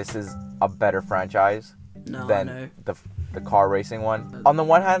that this is a better franchise. Than the car racing one. On the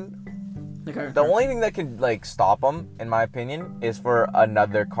one hand, the only thing that can, like, stop them, in my opinion, is for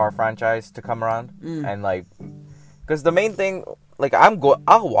another car franchise to come around and, like, because the main thing, like,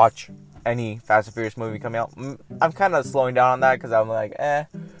 I'll watch any Fast and Furious movie coming out. I'm kind of slowing down on that because I'm like,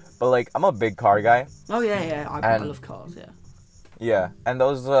 but, like, I'm a big car guy. Oh yeah, I love cars. Yeah, and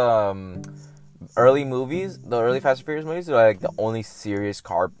those early movies, the early Fast and Furious movies, are, like, the only serious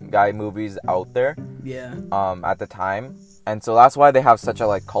car guy movies out there. Yeah. At the time, and so that's why they have such a,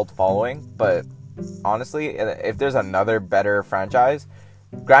 like, cult following. But honestly, if there's another better franchise,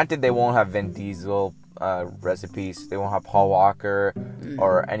 granted they won't have Vin Diesel, rest in peace. They won't have Paul Walker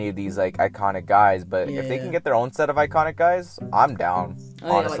or any of these, like, iconic guys. But if they can get their own set of iconic guys, I'm down.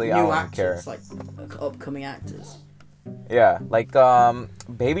 Honestly, like, I don't actors, care. Like upcoming actors. Yeah, like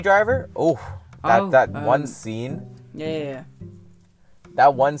Baby Driver. That one scene. Yeah.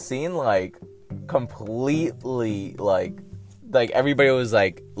 That one scene, like, completely, like everybody was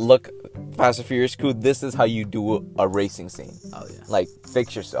like, look, Fast and Furious crew, this is how you do a racing scene. Oh yeah. Like,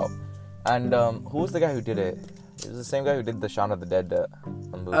 fix yourself. And who was the guy who did it? It was the same guy who did the Shaun of the Dead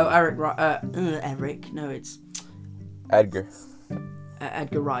movie. Oh, Eric. No, it's Edgar.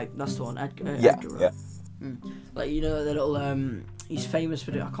 Edgar Wright. That's the one. Edgar Wright. Yeah. Like, you know, the little he's famous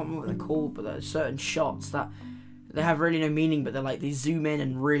for it. I can't remember what they're called, but there's certain shots that they have really no meaning, but they're like, they zoom in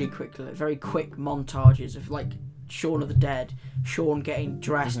and really quickly, like, very quick montages of, like, Shaun of the Dead, Shaun getting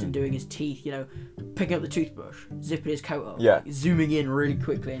dressed and doing his teeth, you know, picking up the toothbrush, zipping his coat up, like, zooming in really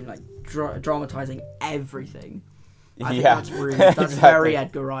quickly and, like, dramatizing everything. I think that's really, that's exactly. Very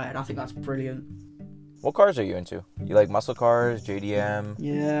Edgar Wright, and I think that's brilliant. What cars are you into? You like muscle cars, JDM?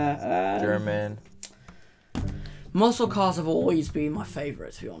 Yeah. German? Muscle cars have always been my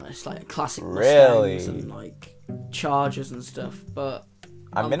favourite, to be honest. Like, classic really? Mustangs and, like, Chargers and stuff, but...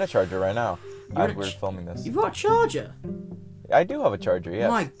 I'm in a Charger right now. We're filming this. You've got a Charger? I do have a Charger, yes.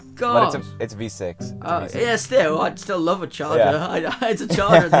 My God. But it's V6. It's V6. Yeah, still, I'd still love a Charger. Yeah. It's a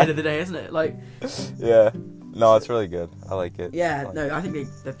Charger at the end of the day, isn't it? Like... Yeah. No, it's really good. I like it. Yeah, no, I think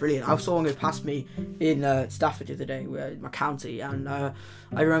they're brilliant. I saw one go past me in Stafford the other day, my county, and I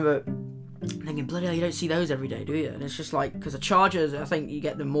remember thinking, bloody hell, you don't see those every day, do you? And it's just like, because the Chargers, I think you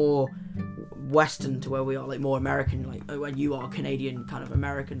get them more Western to where we are, like more American, like when you are Canadian, kind of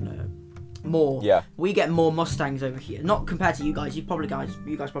American, more. Yeah. We get more Mustangs over here. Not compared to you guys. You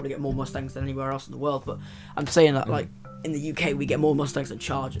guys probably get more Mustangs than anywhere else in the world, but I'm saying that, like, in the UK, we get more Mustangs than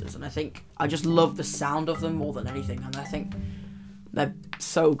Chargers, and I think I just love the sound of them more than anything, and I think they're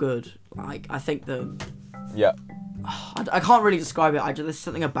so good. Like, I think I can't really describe it. There's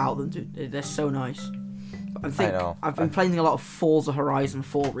something about them, dude. They're so nice. I think I've been playing a lot of Forza Horizon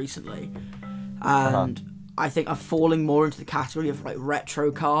 4 recently, and I think I'm falling more into the category of, like,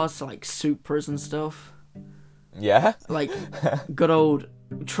 retro cars, so, like, Supras and stuff. Yeah? Like, good old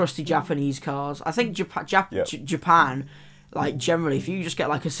trusty Japanese cars. I think Japan, like, generally, if you just get,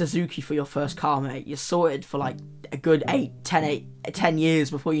 like, a Suzuki for your first car, mate, you're sorted for, like, a good 10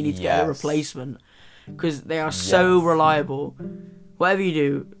 years before you need to get a replacement, because they are so reliable. Whatever you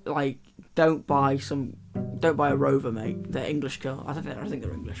do, like, don't buy a Rover, mate. They're English car. I think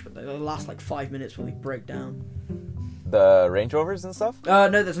they're English, but they'll last like 5 minutes before they break down. The Range Rovers and stuff? No,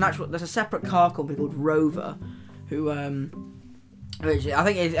 there's a separate car company called Rover, who I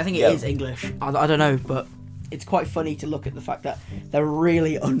think it is English. I don't know, but it's quite funny to look at the fact that they're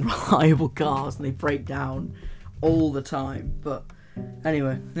really unreliable cars and they break down all the time. But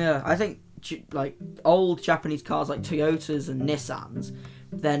anyway, yeah, I think like old Japanese cars like Toyotas and Nissans,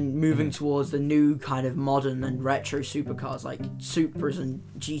 then moving towards the new kind of modern and retro supercars like Supras and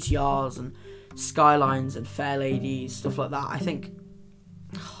GTRs and Skylines and Fairladies, stuff like that. I think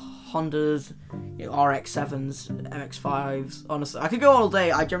Hondas, RX-7s, MX-5s. Honestly, I could go all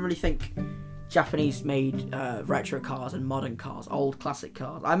day. I generally think Japanese made retro cars and modern cars, old classic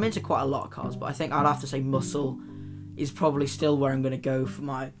cars. I'm into quite a lot of cars, but I think I'd have to say muscle is probably still where I'm going to go for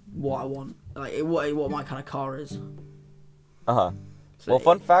what I want, like what my kind of car is. So, well,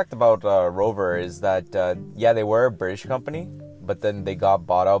 fun fact about Rover is that they were a British company, but then they got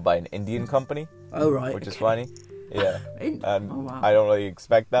bought out by an Indian company. Oh right, which is funny. Yeah, and wow. I don't really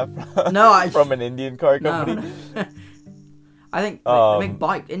expect that from an Indian car company. No. I think they make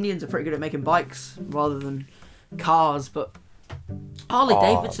bikes. Indians are pretty good at making bikes rather than cars, but Harley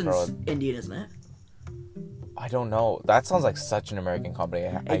Davidson's Indian, isn't it? I don't know. That sounds like such an American company.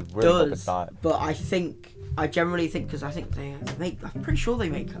 I really hope it's not. But I generally think, because I think they make. I'm pretty sure they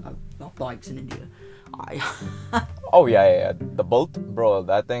make bikes in India. Oh yeah. The Bolt, bro.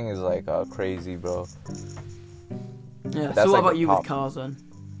 That thing is like crazy, bro. Yeah. So what about you with cars then?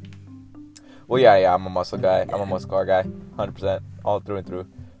 Well, yeah, I'm a muscle guy. I'm a muscle car guy, 100%, all through and through.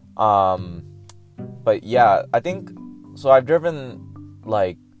 But yeah, I think so. I've driven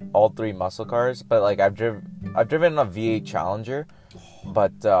like all three muscle cars, but like I've driven a V8 Challenger,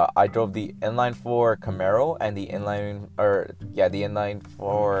 but I drove the inline 4 Camaro and the inline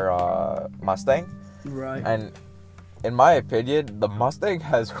 4 Mustang. Right. And in my opinion, the Mustang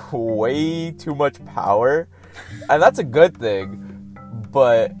has way too much power, and that's a good thing.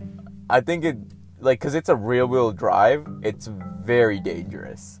 But I think because it's a rear-wheel drive, it's very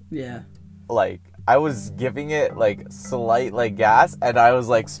dangerous. Yeah. Like, I was giving it, like, slight, like, gas, and I was,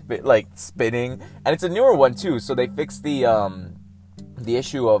 like, spinning. And it's a newer one, too, so they fixed the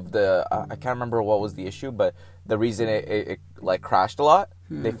issue of the... I can't remember what was the issue, but the reason it crashed a lot,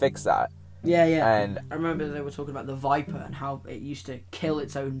 they fixed that. Yeah. And I remember they were talking about the Viper and how it used to kill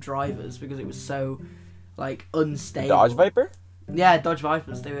its own drivers because it was so, like, unstable. Dodge Viper? Yeah, Dodge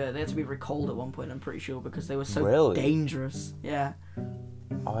Vipers. They had to be recalled at one point, I'm pretty sure, because they were so dangerous. Yeah.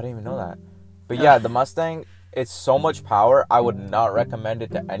 Oh, I didn't even know that. But yeah, the Mustang, it's so much power. I would not recommend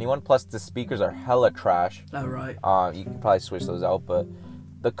it to anyone. Plus, the speakers are hella trash. Oh, right. You can probably switch those out. But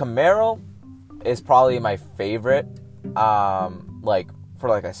the Camaro is probably my favorite. Like, for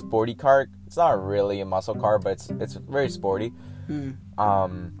like a sporty car. It's not really a muscle car, but it's very sporty.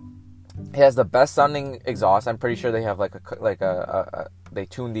 It has the best sounding exhaust. I'm pretty sure they have they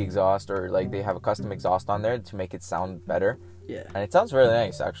tune the exhaust, or like they have a custom exhaust on there to make it sound better. Yeah. And it sounds really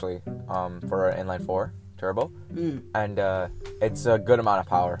nice actually. For an inline 4 turbo. And it's a good amount of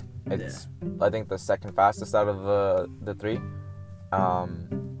power. It's I think the second fastest out of the 3,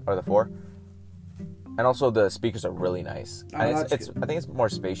 or the 4. And also the speakers are really nice. And I think it's more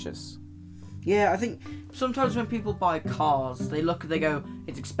spacious. Yeah, I think sometimes when people buy cars, they go,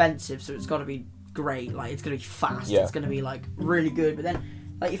 it's expensive, so it's got to be great, like, it's going to be fast, it's going to be, like, really good. But then,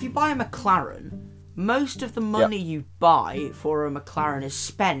 like, if you buy a McLaren, most of the money you buy for a McLaren is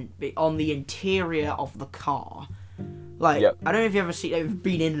spent on the interior of the car. Like, I don't know if you've ever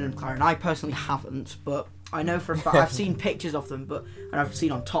been in a McLaren. I personally haven't, but I know for a fact, I've seen pictures of them, and I've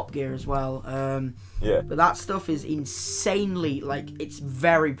seen on Top Gear as well. But that stuff is insanely, like, it's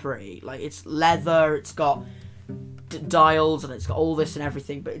very pretty. Like, it's leather, it's got dials, and it's got all this and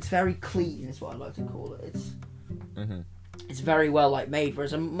everything, but it's very clean, is what I like to call it. It's very well, like, made,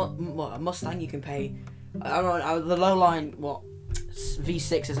 whereas a Mustang you can pay, I don't know, the low line,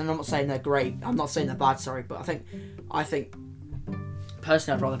 V6s, and I'm not saying they're great, I'm not saying they're bad, sorry, but I think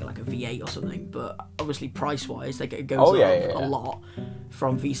personally I'd rather get like a V8 or something, but obviously price wise it goes up a lot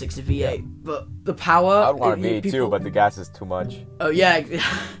from V6 to V8. But the power, I'd want a V8 too, but the gas is too much. Oh yeah.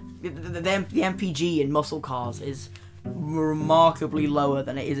 the MPG in muscle cars is remarkably lower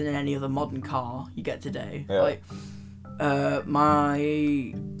than it is in any other modern car you get today. Like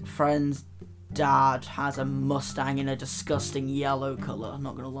my friend's dad has a Mustang in a disgusting yellow colour, I'm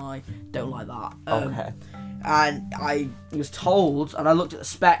not gonna lie, don't like that. Okay. And I was told, and I looked at the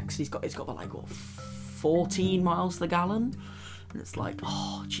specs, it's got like 14 miles to the gallon, and it's like,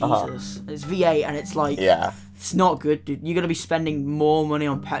 oh Jesus, It's V8, and it's like, it's not good, dude. You're gonna be spending more money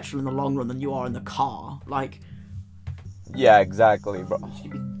on petrol in the long run than you are in the car, like. Yeah, exactly, bro.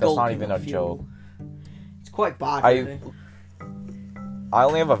 That's not even a joke. It's quite bad. Really. I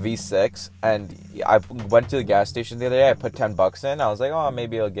only have a V6, and I went to the gas station the other day. I put $10 in. I was like, oh,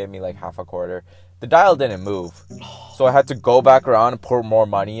 maybe it'll give me like half a quarter. The dial didn't move, so I had to go back around and pour more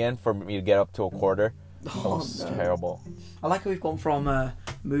money in for me to get up to a quarter. It was terrible. I like how we've gone from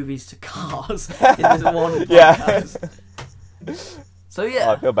movies to cars in this one Yeah. podcast. So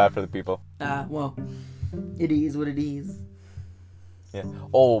Oh, I feel bad for the people. well, it is what it is. Yeah.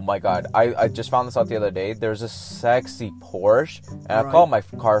 Oh my god. I just found this out the other day. There's a sexy Porsche. And I've Right. called my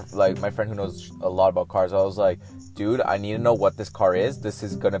car, like my friend who knows a lot about cars. I was like, dude, I need to know what this car is. This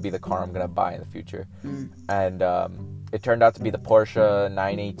is going to be the car I'm going to buy in the future. And it turned out to be the Porsche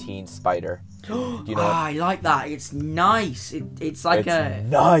 918 Spider. Do you know what? I like that. It's nice. It's like It's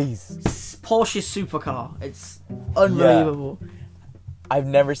nice. Porsche supercar. It's unbelievable. I've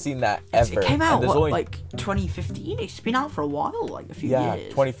never seen that ever. It came And out there's only, like 2015. It's been out for a while, like a few yeah, years.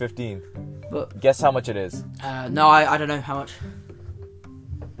 2015. But Guess how much it is? no, I don't know how much.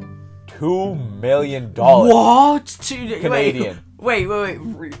 $2 million. What? Canadian. Wait.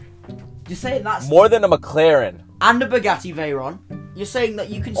 You're saying that's More than a McLaren. and a Bugatti Veyron. You're saying that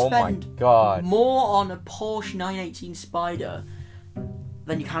you can Oh my spend god. more on a Porsche 918 Spider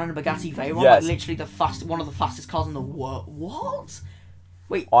than you can on a Bugatti Veyron. Yes. Like literally one of the fastest cars in the world. What?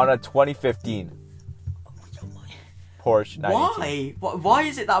 On a 2015 Porsche 918. Why? Why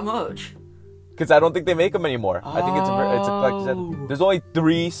is it that much? Because I don't think they make them anymore. I think it's a collector's Oh. item. There's only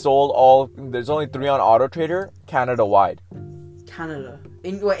 3 sold. There's only 3 on Auto Trader, Canada wide. Canada.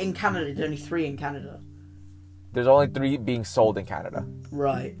 In Canada, there's only 3 in Canada. There's only 3 being sold in Canada.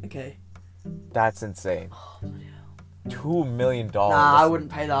 Right. Okay. That's insane. $2 million. Nah, I wouldn't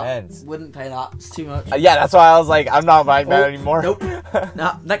pay that. Immense. Wouldn't pay that. It's too much. Yeah, that's why I was like, I'm not buying that Oh, anymore. Nope.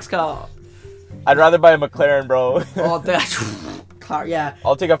 Nah, next car. I'd rather buy a McLaren, bro. Oh, the car. Yeah.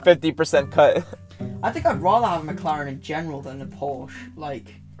 I'll take a 50% cut. I think I'd rather have a McLaren in general than a Porsche.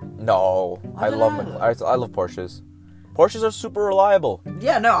 Like. No, I don't love know. I love Porsches. Porsches are super reliable.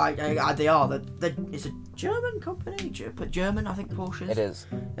 Yeah. No. They are. It's a German company. German. I think Porsche. It is.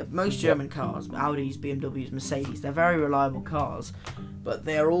 Most German cars, Audis, BMWs, Mercedes, they're very reliable cars, but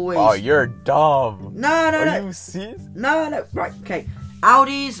they're always. Oh, you're dumb. No. Are you serious? No. Right. Okay.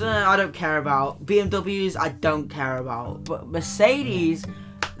 Audis, I don't care about. BMWs, I don't care about. But Mercedes,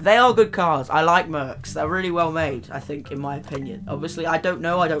 they are good cars. I like Mercs. They're really well made, I think, in my opinion. Obviously, I don't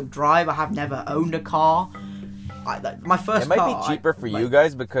know. I don't drive. I have never owned a car. My first It might car, be cheaper for you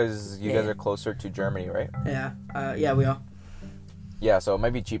guys because you guys Yeah. are closer to Germany, right? Yeah, we are. Yeah, so it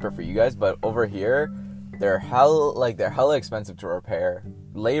might be cheaper for you guys, but over here, they're hella expensive to repair.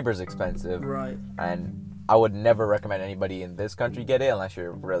 Labor's expensive, Right. and I would never recommend anybody in this country get it unless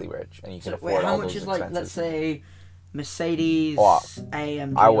you're really rich and you can afford Wait, how all much those is, like, expenses. let's say, Mercedes Oh,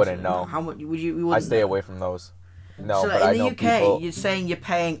 AMG? I or wouldn't something? know. How much would you? I wouldn't stay know? away from those. No, So but like, I in know the UK, people. you're saying you're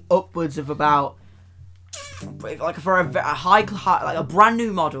paying upwards of about like for a high, like a brand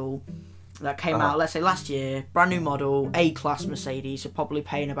new model that came Uh-huh. out, let's say last year, brand new model A-class Mercedes, you're probably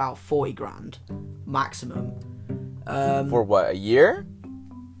paying about 40 grand maximum. For what, a year?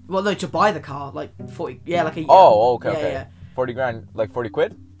 Well, no, to buy the car, like 40, yeah, like a year. Oh, okay, Yeah, okay. yeah. 40 grand, like 40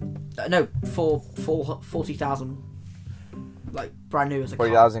 quid? No, for 40,000, like brand new as a car.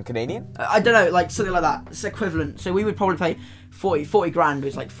 40,000 Canadian? I don't know, like something like that. It's equivalent. So we would probably pay 40 grand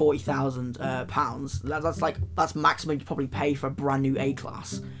is like 40,000 pounds. That's maximum you probably pay for a brand new A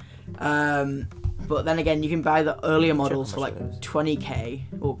class. But then again, you can buy the earlier models for like 20k.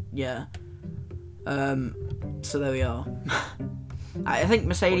 Or yeah. So there we are. I think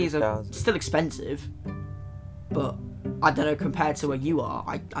Mercedes are 40,000. still expensive, but I don't know compared to where you are.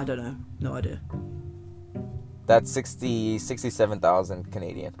 I don't know. No idea. That's 67,000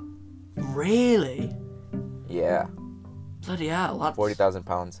 Canadian. Really? Yeah, Bloody hell. That's 40,000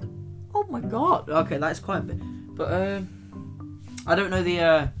 pounds. Oh my god. Okay, that's quite a bit. But I don't know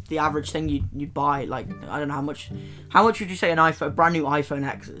the average thing you'd buy. Like, I don't know how much would you say a brand new iPhone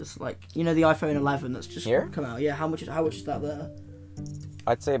X is? Like, you know, the iPhone 11 that's just Here? come out. Yeah, how much is that there?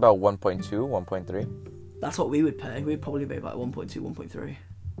 I'd say about 1.2, 1.3. That's what we would pay. We'd probably pay about 1.2, 1.3.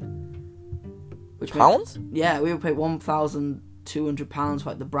 Which Pounds? Yeah, we would pay £1,200 for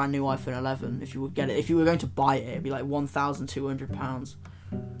like the brand new iPhone 11 if you would get it. If you were going to buy it, it'd be like £1,200.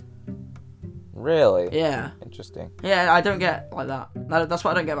 Really? Yeah. Interesting. Yeah, I don't get like that. That's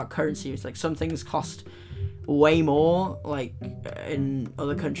what I don't get about currency. It's like some things cost way more, like in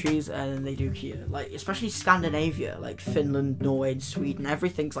other countries, and they do here. Like especially Scandinavia, like Finland, Norway, and Sweden.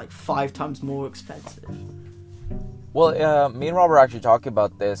 Everything's like 5 times more expensive. Well, me and Rob were actually talking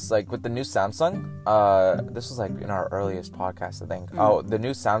about this, like with the new Samsung. This was like in our earliest podcast, I think. Oh, the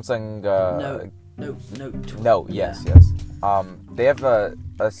new Samsung. No. Yes. They have a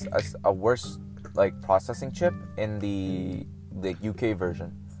worse like processing chip in the UK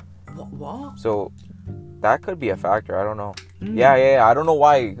version. What? So that could be a factor. I don't know. Yeah. I don't know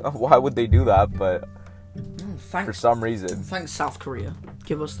why. Why would they do that? But for some reason. Thanks, South Korea.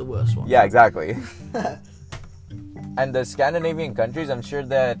 Give us the worst one. Yeah, exactly. And the Scandinavian countries, I'm sure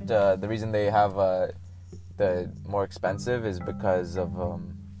that the reason they have the more expensive is because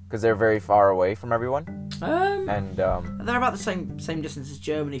they're very far away from everyone. And they're about the same distance as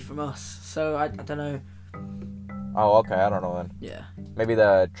Germany from us, so I don't know. Oh, okay, I don't know then. Yeah. Maybe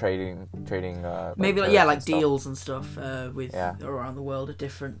the trading. Maybe like deals and stuff with around the world are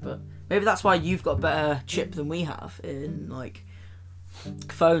different, but maybe that's why you've got better chip than we have in like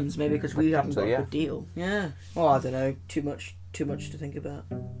phones. Maybe because we haven't got a good deal. Yeah. Well, I don't know. Too much to think about.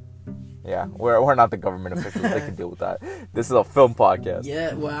 Yeah, we're not the government officials. They can deal with that. This is a film podcast.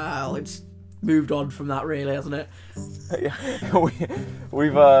 Yeah. Wow. It's moved on from that, really, hasn't it? Yeah.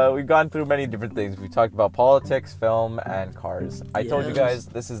 We've gone through many different things. We talked about politics, film, and cars. I told you guys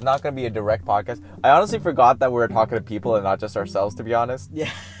this is not going to be a direct podcast. I honestly forgot that we were talking to people and not just ourselves, to be honest.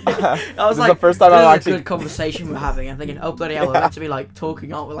 Yeah. I was like, the first time I'm actually good conversation we're having. I'm thinking, oh bloody hell, we're meant to be like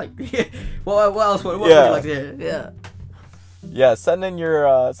talking, aren't we? Like, what else? What would you like to hear? Yeah. Yeah, send in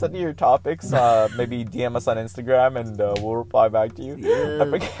your topics. Maybe DM us on Instagram, and we'll reply back to you. Yeah.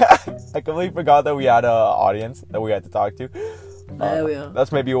 I completely forgot that we had an audience that we had to talk to. There we are.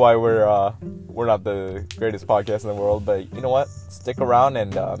 That's maybe why we're not the greatest podcast in the world, but you know what? Stick around,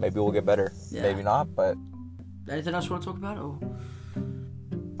 and maybe we'll get better. Yeah. Maybe not, but anything else you want to talk about? Or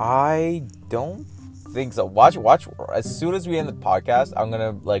I don't think so. Watch. As soon as we end the podcast, I'm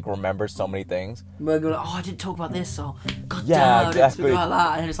gonna like remember so many things. We're gonna I didn't talk about this, so God yeah, damn, exactly. I didn't speak about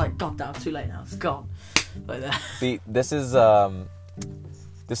that, and it's like God damn, too late now. It's gone. Like that. See, this has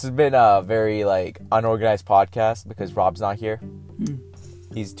been a very like unorganized podcast because Rob's not here.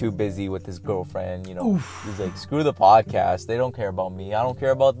 He's too busy with his girlfriend. You know, He's like, screw the podcast. They don't care about me. I don't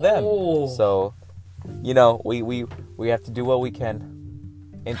care about them. So, you know, we have to do what we can.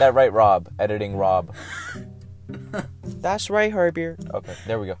 Ain't that right, Rob? Editing Rob. That's right, Herbie. Okay,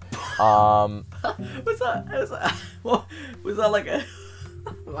 there we go. Was that? What was that like a?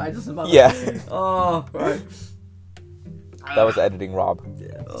 I just about. Yeah. Oh right. That was editing Rob.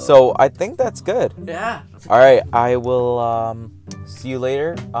 Yeah. So I think that's good. Yeah. All right, I will see you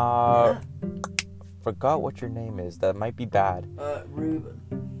later. Forgot what your name is. That might be bad.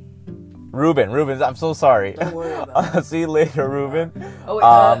 Ruben, I'm so sorry. Don't worry about it. See you later, Ruben. Oh wait,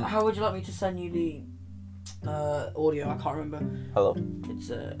 how would you like me to send you the audio? I can't remember. Hello. It's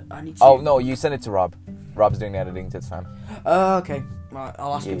I need to. Oh no, you send it to Rob. Rob's doing the editing this time. Okay. Right,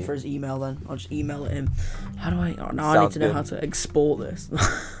 I'll ask him for his email then. I'll just email it him. How do I? Oh, now I need to know how to export this.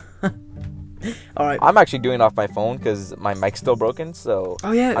 All right. I'm actually doing it off my phone because my mic's still broken. So.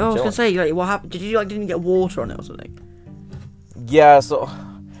 Oh yeah, I was gonna say, like, what happened? Did you didn't get water on it or something? Yeah, so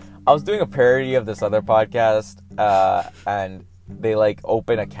I was doing a parody of this other podcast, and they like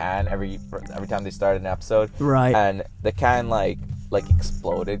open a can every time they start an episode. Right. And the can like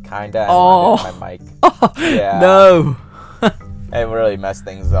exploded kinda. Oh. And my mic. Yeah. No. It really messed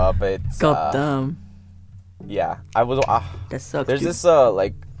things up. It's God damn. Yeah, I was. That sucks. There's this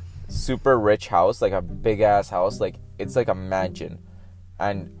like super rich house, like a big ass house, like it's like a mansion,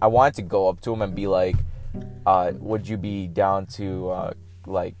 and I wanted to go up to him and be like, "Would you be down to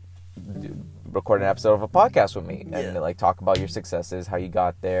like record an episode of a podcast with me and like talk about your successes, how you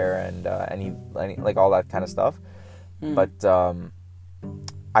got there, and any like all that kind of stuff?" But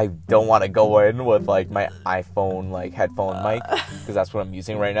I don't want to go in with like my iPhone like headphone mic because that's what I'm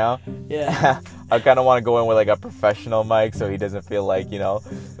using right now. Yeah. I kind of want to go in with like a professional mic so he doesn't feel like, you know,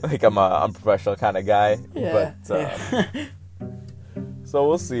 like I'm a unprofessional kind of guy. Yeah. But so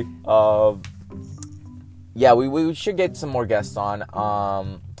we'll see. Yeah, we should get some more guests on.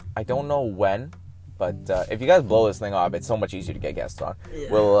 I don't know when, but if you guys blow this thing up, it's so much easier to get guests on. Yeah.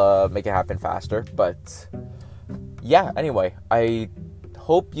 We'll make it happen faster. But yeah, anyway, I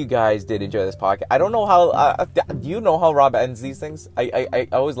hope you guys did enjoy this podcast. I don't know how. Do you know how Rob ends these things? I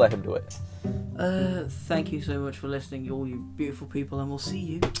always let him do it. Thank you so much for listening, all you beautiful people, and we'll see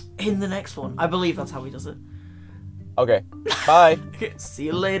you in the next one. I believe that's how he does it. Okay. Bye. See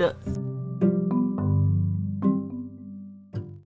you later.